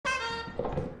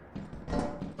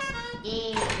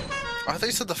Yeah. Oh, I thought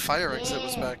you said the fire exit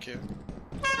was back here.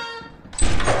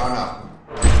 Oh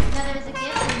no. No, there was a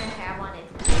gift in there I wanted.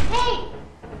 Hey!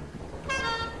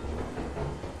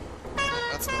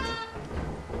 That's nothing.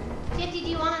 Shifty, do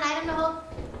you want an item to hold?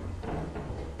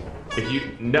 If you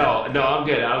no, I'm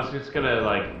good. I was just gonna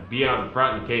like be out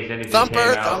front in case anything Thumper,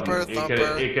 came out. thumper, and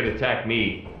thumper. It could attack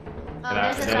me. Oh,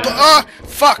 there's a and thumper. Ah!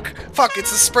 Fuck! Fuck!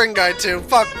 It's a spring guy too.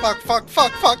 Fuck! Fuck! Fuck!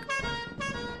 Fuck! Fuck!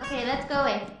 Okay, let's go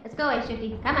away. Let's go away,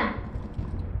 Shifty. Come on.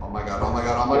 Oh my god, oh my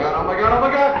god, oh my god, oh my god, oh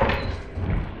my god!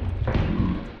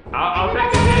 I'll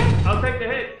take the hit. I'll take the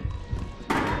hit.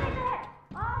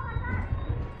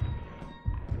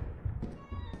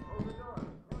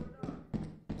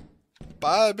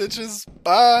 Bye, bitches.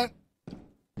 Bye.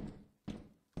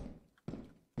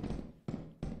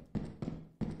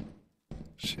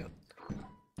 Shit.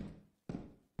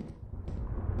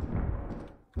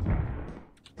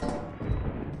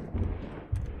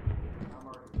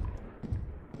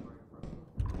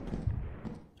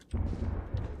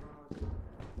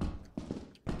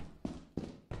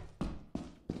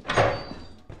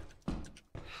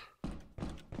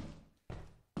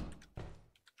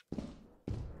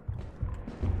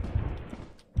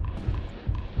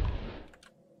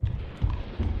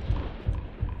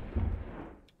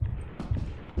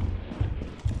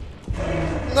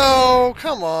 No,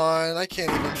 come on. I can't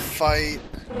even fight.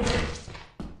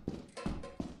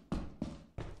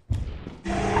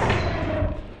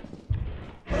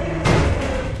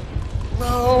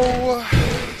 No.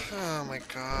 Oh my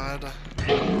god.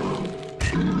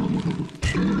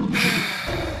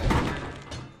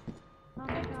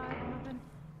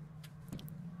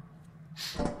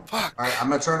 Fuck. Alright, I'm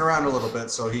gonna turn around a little bit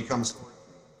so he comes.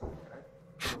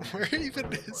 Where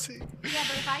even is he? Yeah, but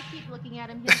if I keep looking at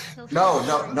him, he'll No.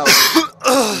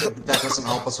 That doesn't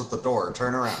help us with the door.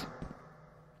 Turn around.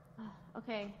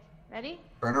 Okay, ready?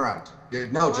 Turn around. Yeah,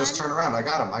 no, just turn around. I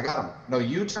got him. No,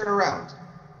 you turn around.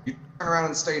 You turn around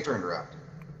and stay turned around.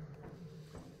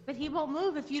 But he won't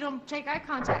move if you don't take eye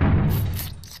contact.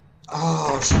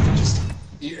 Oh, shit, just...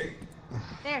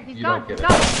 There, he's You gone. don't He's get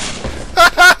gone. it.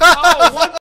 Oh, what?